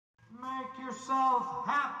yourself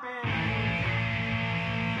happy.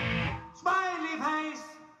 Smiley face.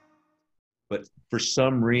 But for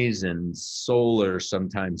some reason, solar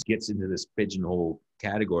sometimes gets into this pigeonhole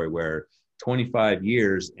category where 25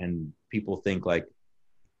 years and people think like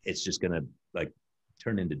it's just going to like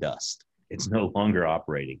turn into dust. It's no longer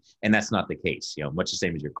operating. And that's not the case, you know, much the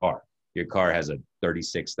same as your car. Your car has a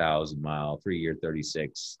 36,000 mile, 3-year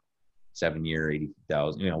 36, 7-year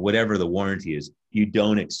 80,000, you know, whatever the warranty is. You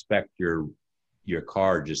don't expect your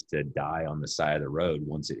car just to die on the side of the road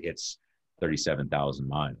once it hits 37,000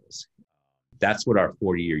 miles. That's what our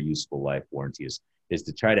 40-year useful life warranty is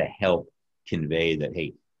to try to help convey that,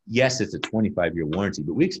 hey, yes, it's a 25-year warranty,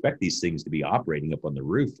 but we expect these things to be operating up on the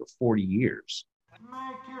roof for 40 years.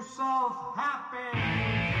 Make yourself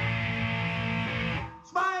happy.